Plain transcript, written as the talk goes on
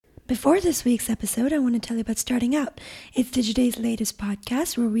Before this week's episode, I want to tell you about Starting Out. It's Digiday's latest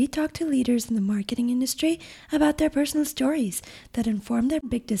podcast where we talk to leaders in the marketing industry about their personal stories that inform their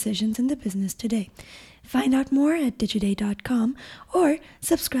big decisions in the business today. Find out more at digiday.com or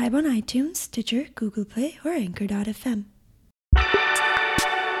subscribe on iTunes, Stitcher, Google Play, or Anchor.fm.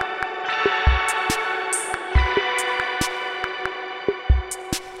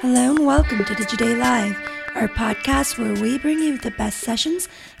 Hello and welcome to Digiday Live, our podcast where we bring you the best sessions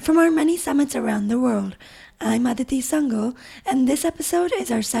from our many summits around the world. I'm Aditi Sango, and this episode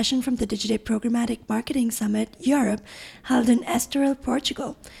is our session from the Digiday Programmatic Marketing Summit Europe, held in Estoril,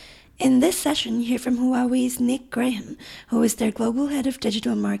 Portugal. In this session, you hear from Huawei's Nick Graham, who is their global head of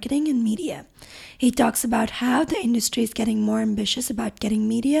digital marketing and media. He talks about how the industry is getting more ambitious about getting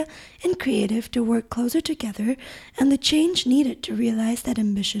media and creative to work closer together and the change needed to realize that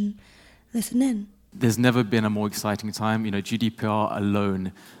ambition. Listen in. There's never been a more exciting time. GDPR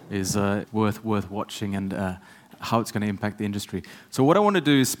alone is worth watching and how it's going to impact the industry. So what I want to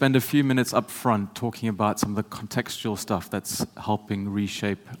do is spend a few minutes up front talking about some of the contextual stuff that's helping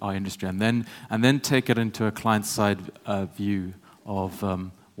reshape our industry, and then take it into a client-side view of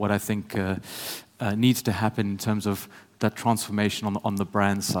what I think needs to happen in terms of that transformation on the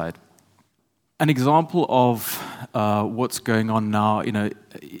brand side. An example of what's going on now,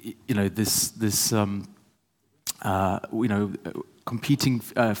 this competing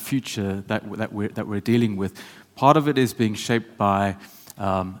future that we're dealing with. Part of it is being shaped by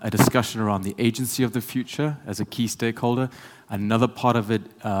a discussion around the agency of the future as a key stakeholder. Another part of it,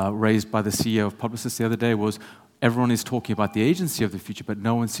 raised by the CEO of Publicis the other day, was everyone is talking about the agency of the future, but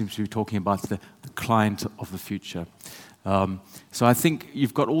no one seems to be talking about the client of the future. So I think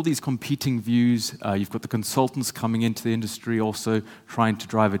you've got all these competing views. You've got the consultants coming into the industry also trying to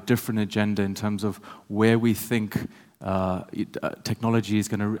drive a different agenda in terms of where we think technology is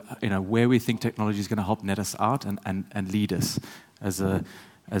going to, where we think technology is going to help net us out and lead us as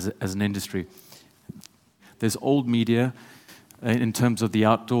an industry. There's old media in terms of the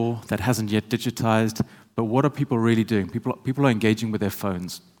outdoor that hasn't yet digitized, but what are people really doing? People are engaging with their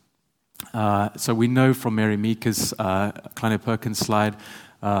phones. So we know from Mary Meeker's Kleiner Perkins slide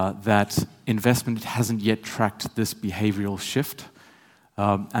that investment hasn't yet tracked this behavioral shift.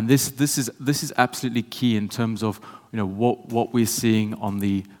 And this is absolutely key in terms of what we're seeing on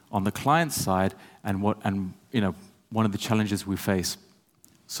the client side and one of the challenges we face.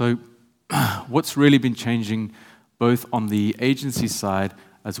 So what's really been changing both on the agency side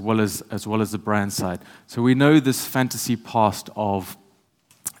as well as the brand side. So we know this fantasy past of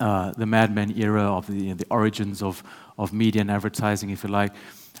the Mad Men era, of the origins of media and advertising, if you like.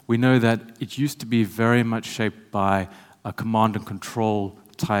 We know that it used to be very much shaped by a command and control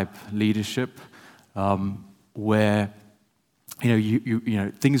type leadership, where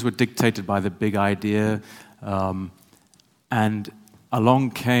things were dictated by the big idea, and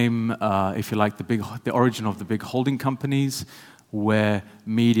along came, if you like, the origin of the big holding companies, where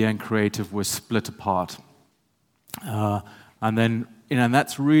media and creative were split apart, and then and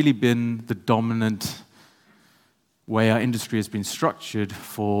that's really been the dominant way our industry has been structured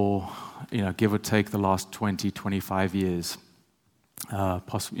for give or take the last 20, 25 years.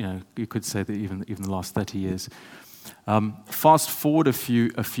 Possibly, you could say that even the last 30 years. Fast forward a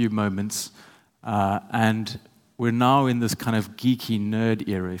few moments, and we're now in this kind of geeky nerd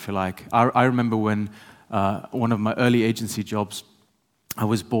era, if you like. I remember when one of my early agency jobs, I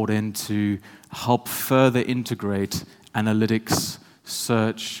was brought in to help further integrate analytics,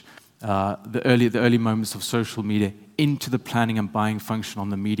 search, the early moments of social media into the planning and buying function on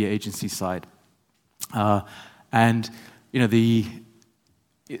the media agency side, and the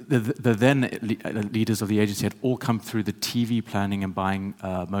then leaders of the agency had all come through the TV planning and buying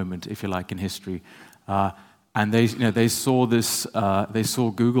moment, if you like, in history, and they saw this. They saw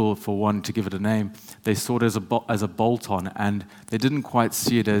Google, for one, to give it a name. They saw it as a bolt-on, and they didn't quite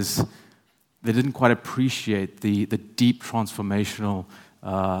see it as. They didn't quite appreciate the deep transformational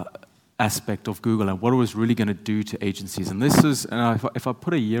aspect of Google and what it was really going to do to agencies. And this is, if I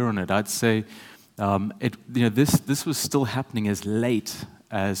put a year on it, I'd say this was still happening as late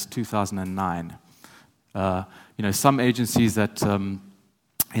as 2009. Some agencies that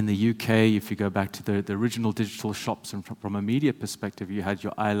in the UK, if you go back to the original digital shops, and from a media perspective, you had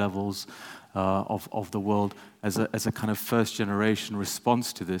your iLevels of the world as a kind of first generation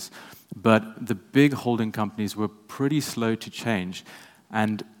response to this. But the big holding companies were pretty slow to change.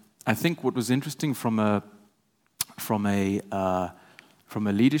 And I think what was interesting from a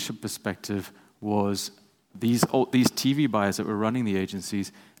leadership perspective was these TV buyers that were running the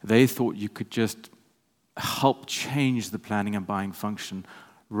agencies. They thought you could just help change the planning and buying function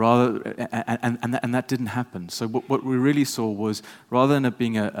and that didn't happen. So what we really saw was, rather than it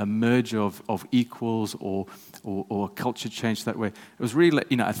being a merge of equals or a culture change that way, it was really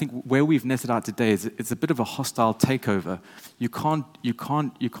like, I think where we've netted out today is it's a bit of a hostile takeover. You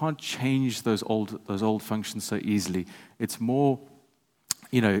can't change those old functions so easily. It's more,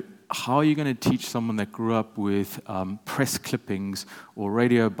 how are you going to teach someone that grew up with press clippings or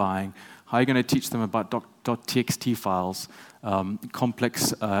radio buying? How are you going to teach them about .txt files,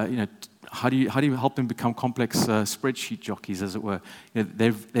 complex? How do you help them become complex spreadsheet jockeys, as it were?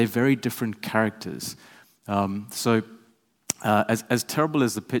 They're very different characters. So as terrible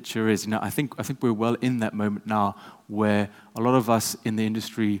as the picture is, I think we're well in that moment now, where a lot of us in the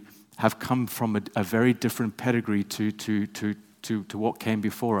industry have come from a very different pedigree to what came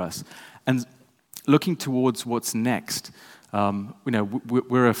before us, and looking towards what's next.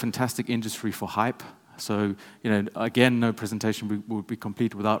 We're a fantastic industry for hype. So, again, no presentation would be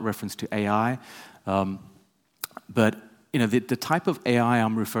complete without reference to AI. But, the type of AI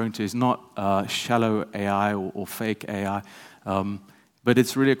I'm referring to is not shallow AI or fake AI, but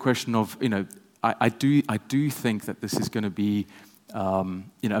it's really a question of, I do think that this is going to be,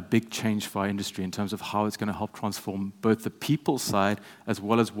 a big change for our industry in terms of how it's going to help transform both the people side as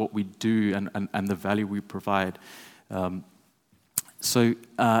well as what we do and the value we provide.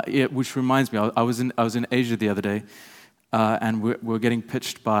 Which reminds me, I was in Asia the other day, and we're getting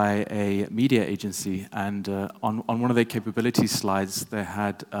pitched by a media agency, and on one of their capability slides they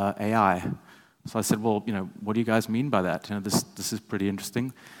had AI. So I said, well, what do you guys mean by that? This is pretty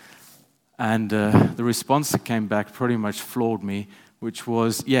interesting. And the response that came back pretty much floored me, which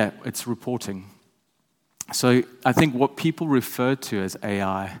was, it's reporting. So I think what people refer to as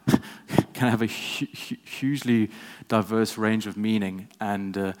AI can have a hugely diverse range of meaning,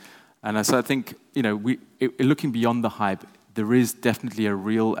 and so I think looking beyond the hype, there is definitely a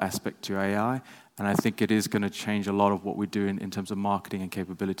real aspect to AI, and I think it is going to change a lot of what we do in terms of marketing and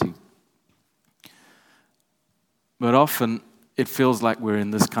capability. But often it feels like we're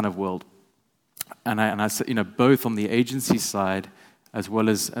in this kind of world, and I say, both on the agency side as well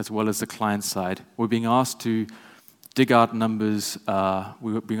as the client side, we're being asked to dig out numbers,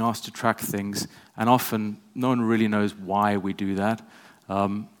 we're being asked to track things, and often no one really knows why we do that.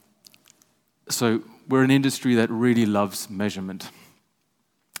 So we're an industry that really loves measurement,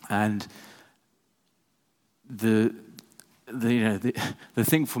 and the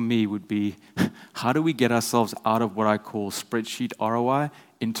thing for me would be, how do we get ourselves out of what I call spreadsheet ROI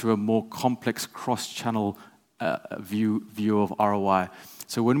into a more complex cross-channel view of ROI?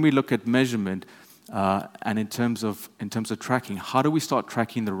 So when we look at measurement, and in terms of tracking, how do we start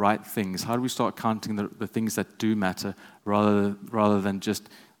tracking the right things? How do we start counting the things that do matter rather than just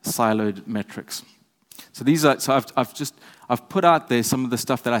siloed metrics? So I've put out there some of the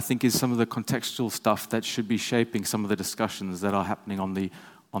stuff that I think is some of the contextual stuff that should be shaping some of the discussions that are happening on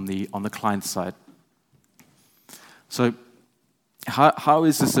the client side. So how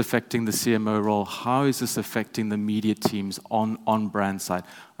is this affecting the CMO role? How is this affecting the media teams on brand side?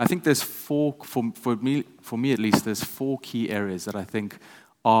 I think there's for me at least, there's 4 key areas that I think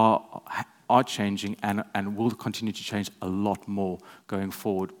are changing and will continue to change a lot more going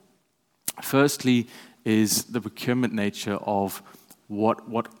forward. Firstly is the procurement nature of what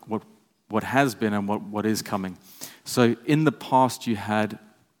has been and what is coming. So in the past you had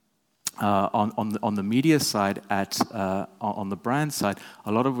on the media side, on the brand side,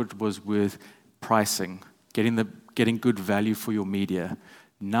 a lot of it was with pricing, getting good value for your media.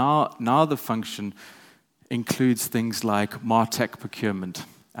 Now the function includes things like MarTech procurement,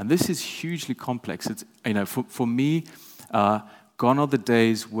 and this is hugely complex. It's for me, gone are the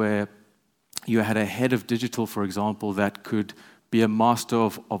days where you had a head of digital, for example, that could be a master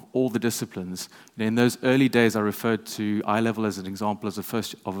of all the disciplines. In those early days, I referred to iLevel as an example of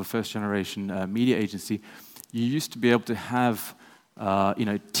a first-generation media agency. You used to be able to have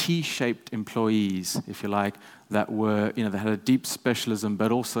T-shaped employees, if you like, that had a deep specialism,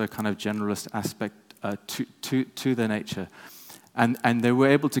 but also a kind of generalist aspect to their nature, and they were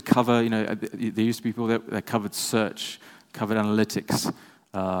able to cover. There used to be people that covered search, covered analytics,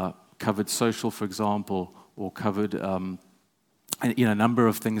 covered social, for example, or covered a number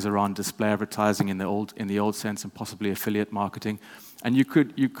of things around display advertising in the old sense, and possibly affiliate marketing. And you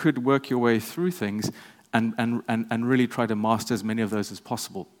could work your way through things and really try to master as many of those as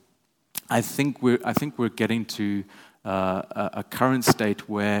possible. I think we're getting to a current state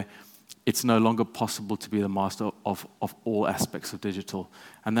where it's no longer possible to be the master of all aspects of digital,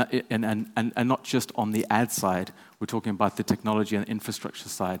 and not just on the ad side. We're talking about the technology and infrastructure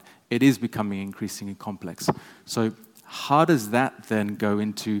side. It is becoming increasingly complex. So how does that then go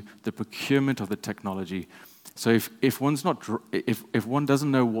into the procurement of the technology? So if one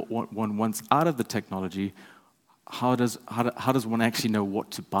doesn't know what one wants out of the technology, how does one actually know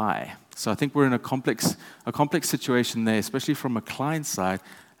what to buy? So I think we're in a complex situation there, especially from a client side,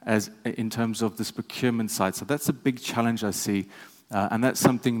 as in terms of this procurement side. So that's a big challenge I see, and that's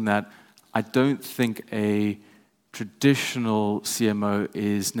something that I don't think a traditional CMO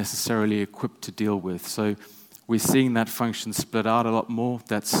is necessarily equipped to deal with. So we're seeing that function split out a lot more.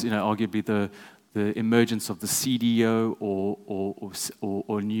 That's arguably the emergence of the CDO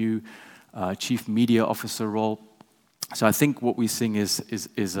or new chief media officer role. So I think what we're seeing is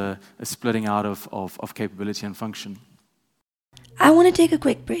a splitting out of capability and function. I want to take a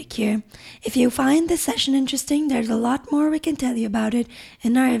quick break here. If you find this session interesting, there's a lot more we can tell you about it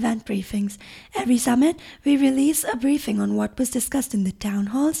in our event briefings. Every summit, we release a briefing on what was discussed in the town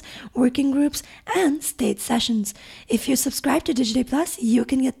halls, working groups, and state sessions. If you subscribe to Digiday Plus, you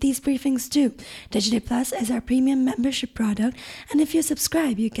can get these briefings too. Digiday Plus is our premium membership product, and if you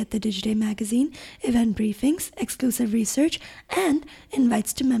subscribe, you get the Digiday magazine, event briefings, exclusive research, and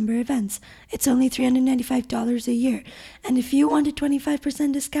invites to member events. It's only $395 a year, and if you want a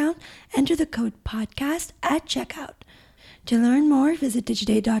 25% discount, enter the code podcast at checkout. To learn more, visit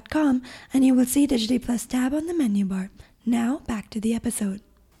digiday.com and you will see Digiday Plus tab on the menu bar. Now, back to the episode.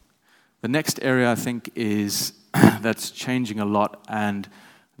 The next area I think is that's changing a lot and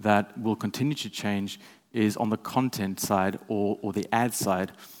that will continue to change is on the content side or the ad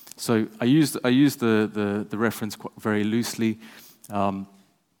side. So I use the reference very loosely.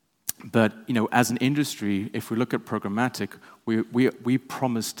 But as an industry, if we look at programmatic, we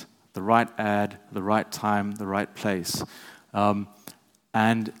promised the right ad, the right time, the right place,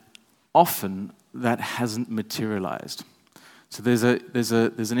 and often that hasn't materialized. So there's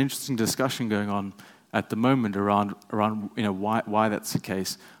an interesting discussion going on at the moment around why that's the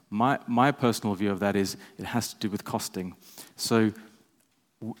case. My personal view of that is it has to do with costing. So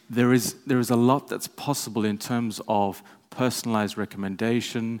there is a lot that's possible in terms of personalized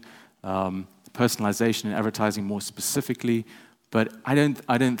recommendation. Personalization and advertising more specifically, but I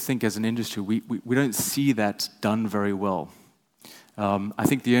don't think as an industry we don't see that done very well. I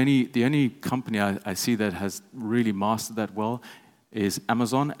think the only company I see that has really mastered that well is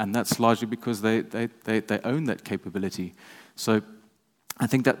Amazon, and that's largely because they own that capability. So I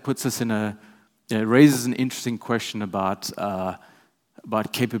think that puts us in it raises an interesting question about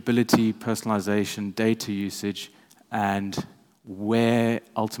capability, personalization, data usage, and where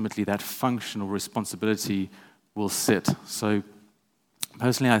ultimately that functional responsibility will sit. So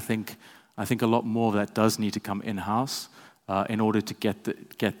personally, I think a lot more of that does need to come in-house in order to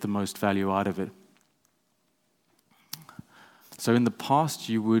get the most value out of it. So in the past,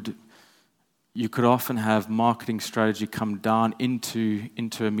 you could often have marketing strategy come down into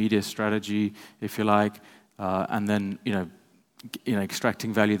a media strategy, if you like, and then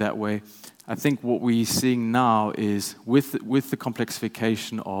extracting value that way. I think what we're seeing now is with the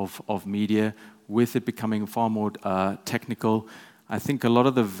complexification of media, with it becoming far more technical, I think a lot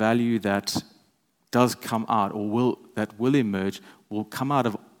of the value that does come out or will emerge will come out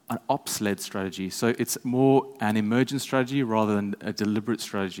of an ops-led strategy. So it's more an emergent strategy rather than a deliberate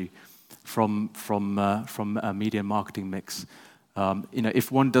strategy from a media marketing mix.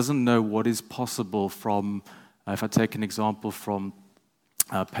 If one doesn't know what is possible from, if I take an example from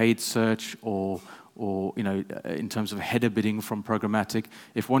paid search or in terms of header bidding from programmatic,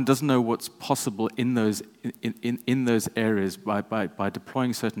 if one doesn't know what's possible in those areas by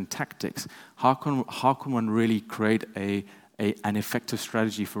deploying certain tactics, how can one really create an effective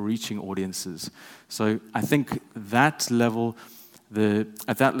strategy for reaching audiences? So I think at that level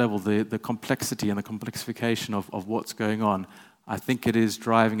the complexity and the complexification of what's going on, I think it is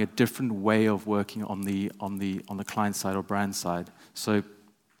driving a different way of working on the client side or brand side. So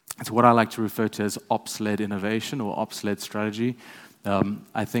it's what I like to refer to as ops-led innovation or ops-led strategy.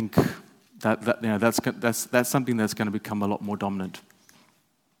 I think that's something that's going to become a lot more dominant.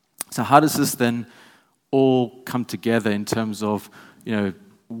 So how does this then all come together in terms of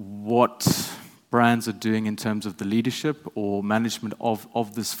what brands are doing in terms of the leadership or management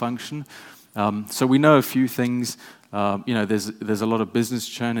of this function? So we know a few things. There's a lot of business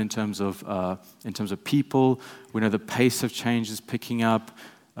churn in terms of people. We know the pace of change is picking up.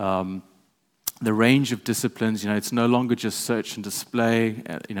 The range of disciplines, it's no longer just search and display.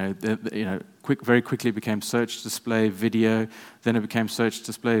 Very quickly became search, display, video. Then it became search,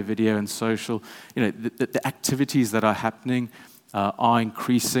 display, video, and social. The activities that are happening are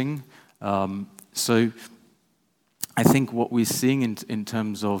increasing. So I think what we're seeing in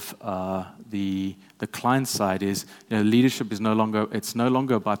terms of the the client side is, leadership is no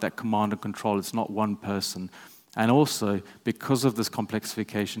longer about that command and control. It's not one person. And also, because of this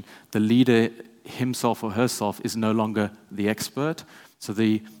complexification, the leader himself or herself is no longer the expert. So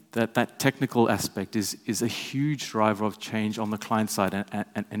that technical aspect is a huge driver of change on the client side,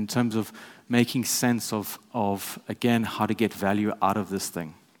 and in terms of making sense of again, how to get value out of this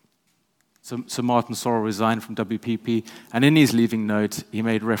thing. So Martin Sorrell resigned from WPP, and in his leaving note, he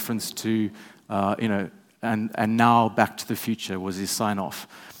made reference to, and now Back to the Future was his sign-off.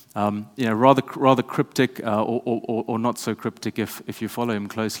 Rather cryptic, or not so cryptic if you follow him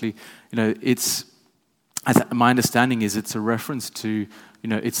closely. My understanding is it's a reference to,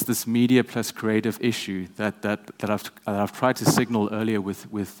 it's this media plus creative issue that I've tried to signal earlier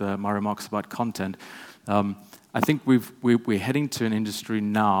with my remarks about content. I think we're heading to an industry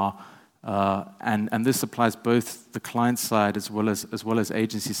now. And this applies both the client side as well as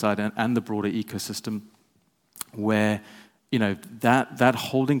agency side and the broader ecosystem, where that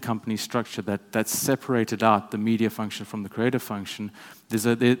holding company structure that's separated out the media function from the creative function.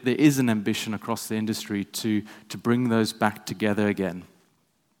 There is an ambition across the industry to bring those back together again,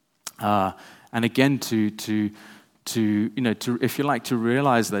 and again to if you like, to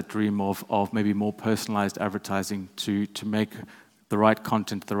realize that dream of maybe more personalized advertising, to make the right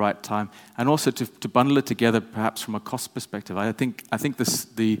content at the right time, and also to bundle it together, perhaps from a cost perspective. I think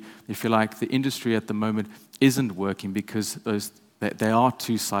if you like, the industry at the moment isn't working because they are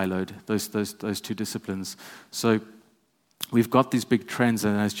too siloed, those two disciplines. So we've got these big trends,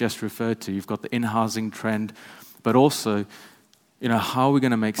 and as Jess referred to, you've got the in-housing trend, but also, how are we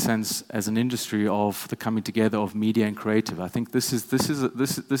going to make sense as an industry of the coming together of media and creative? I think this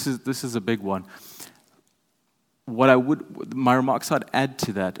is a big one. My remarks I'd add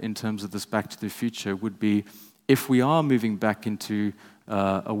to that in terms of this Back to the Future would be, if we are moving back into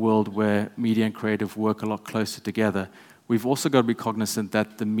a world where media and creative work a lot closer together, we've also got to be cognizant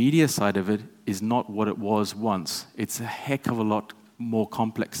that the media side of it is not what it was once. It's a heck of a lot more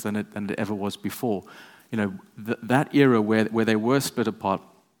complex than it ever was before. That era where they were split apart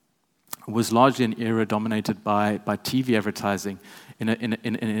was largely an era dominated by TV advertising in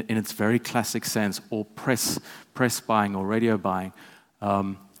its very classic sense, or press buying or radio buying.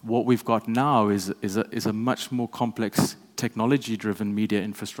 What we've got now is a much more complex technology-driven media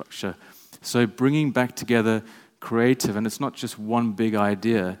infrastructure. So bringing back together creative, and it's not just one big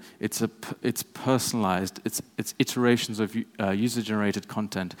idea. It's personalized. It's iterations of user-generated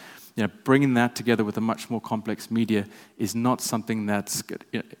content. Bringing that together with a much more complex media is not something that's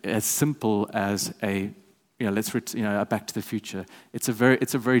as simple as a Back to the Future. It's a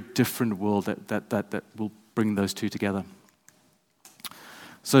very different world that will bring those two together.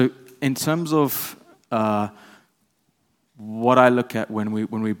 So in terms of what I look at when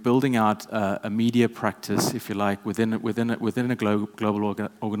we're building out a media practice, if you like, within a global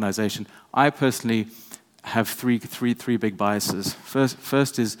organization, I personally have three big biases.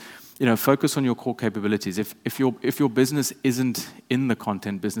 First is, focus on your core capabilities. If your business isn't in the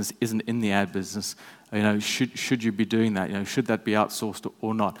content business, isn't in the ad business, should you be doing that? Should that be outsourced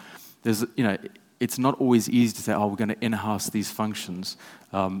or not? It's not always easy to say, we're going to in-house these functions.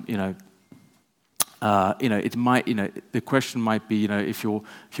 It might. The question might be, if your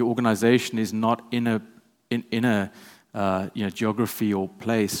organization is not in a geography or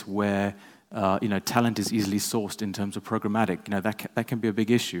place where talent is easily sourced in terms of programmatic, that can be a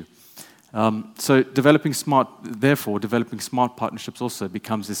big issue. So developing smart partnerships also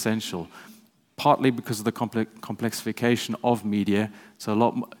becomes essential, partly because of the complexification of media.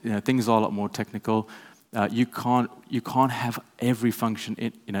 So things are a lot more technical. You can't have every function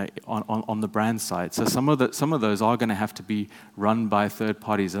on the brand side. So some of those are going to have to be run by third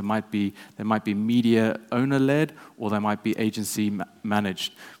parties. They might be media owner led, or they might be agency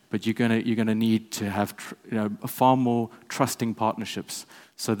managed. But you're going to need to have far more trusting partnerships.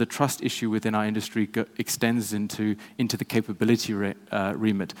 So the trust issue within our industry extends into the capability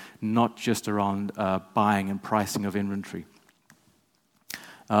remit, not just around buying and pricing of inventory.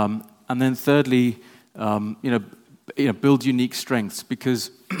 And then thirdly, build unique strengths,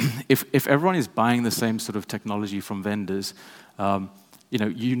 because if everyone is buying the same sort of technology from vendors,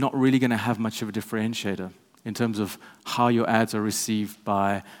 you're not really going to have much of a differentiator in terms of how your ads are received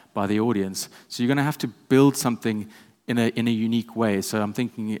by the audience. So you're going to have to build something in a unique way. So I'm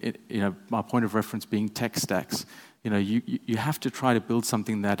thinking, my point of reference being tech stacks. You have to try to build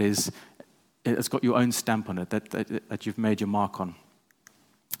something it's got your own stamp on it, that you've made your mark on.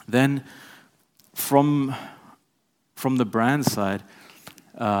 Then, from the brand side,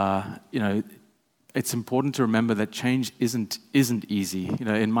 it's important to remember that change isn't easy.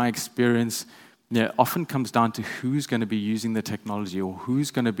 In my experience, often comes down to who's going to be using the technology or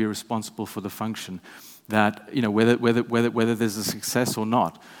who's going to be responsible for the function. That whether there's a success or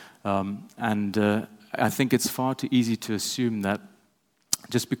not, I think it's far too easy to assume that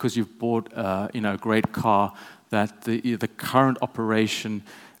just because you've bought a great car, that the current operation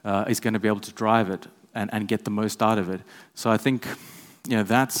is going to be able to drive it and get the most out of it. So I think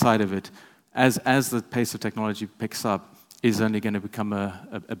that side of it, as the pace of technology picks up, is only going to become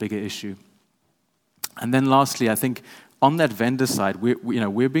a bigger issue. And then lastly, I think on that vendor side,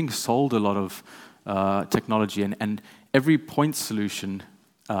 we're being sold a lot of technology, and every point solution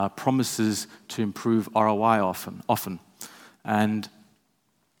promises to improve ROI often. And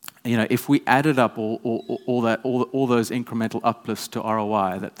if we added up all those incremental uplifts to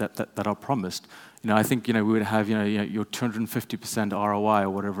ROI that are promised, I think we would have your 250% ROI or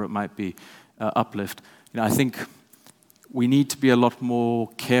whatever it might be uplift. I think we need to be a lot more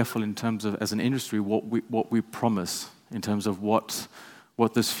careful in terms of, as an industry, what we promise in terms of what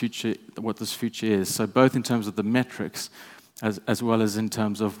this future is. So both in terms of the metrics, as well as in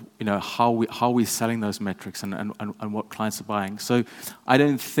terms of how we're selling those metrics and what clients are buying. So I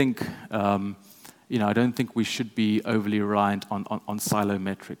don't think we should be overly reliant on silo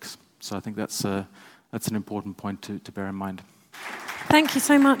metrics. So I think that's an important point to bear in mind. Thank you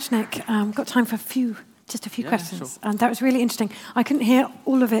so much, Nick. Got time for just a few questions. Sure. That was really interesting. I couldn't hear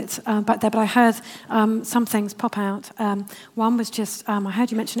all of it back there, but I heard some things pop out. One was just, I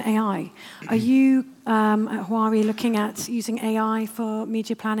heard you mention AI. Are you at Huawei looking at using AI for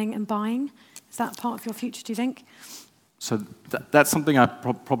media planning and buying? Is that part of your future, do you think? So that's something I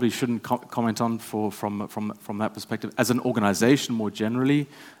probably shouldn't comment on from that perspective. As an organization, more generally,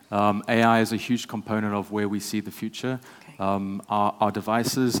 AI is a huge component of where we see the future. Okay. Our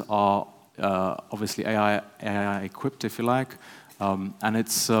devices are obviously AI equipped, if you like, and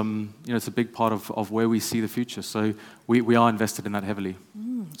it's it's a big part of where we see the future. So we are invested in that heavily.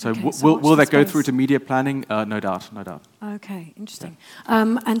 So will that go through to media planning? No doubt. Okay, interesting.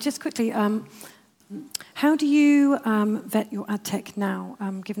 Yeah. And just quickly, how do you vet your ad tech now,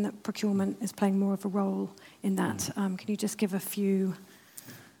 given that procurement is playing more of a role in that? Can you just give a few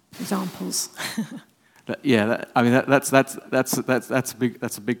examples? Yeah, that's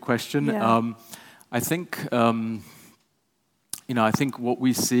a big question. Yeah. I think I think what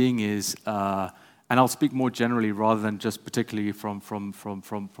we're seeing is, and I'll speak more generally rather than just particularly from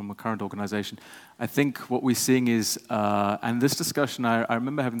a current organization. I think what we're seeing is, and this discussion, I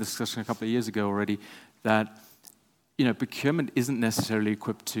remember having this discussion a couple of years ago already, that procurement isn't necessarily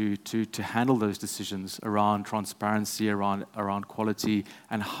equipped to handle those decisions around transparency, around quality,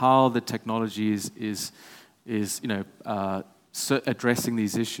 and how the technology is addressing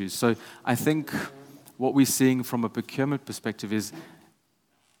these issues. So I think what we're seeing from a procurement perspective is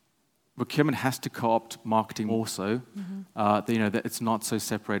procurement has to co-opt marketing also. That it's not so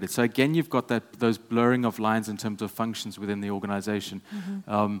separated. So again, you've got those blurring of lines in terms of functions within the organization.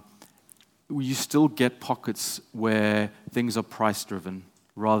 You still get pockets where things are price-driven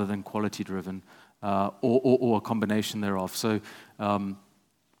rather than quality-driven, or a combination thereof. So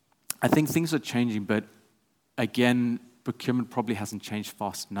I think things are changing, but again, procurement probably hasn't changed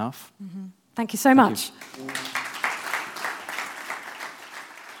fast enough. Thank you so much.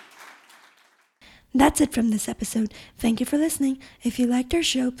 That's it from this episode. Thank you for listening. If you liked our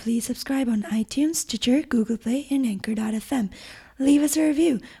show, please subscribe on iTunes, Stitcher, Google Play, and Anchor.fm. Leave us a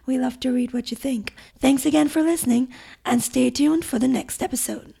review. We love to read what you think. Thanks again for listening, and stay tuned for the next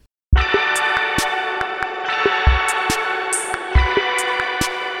episode.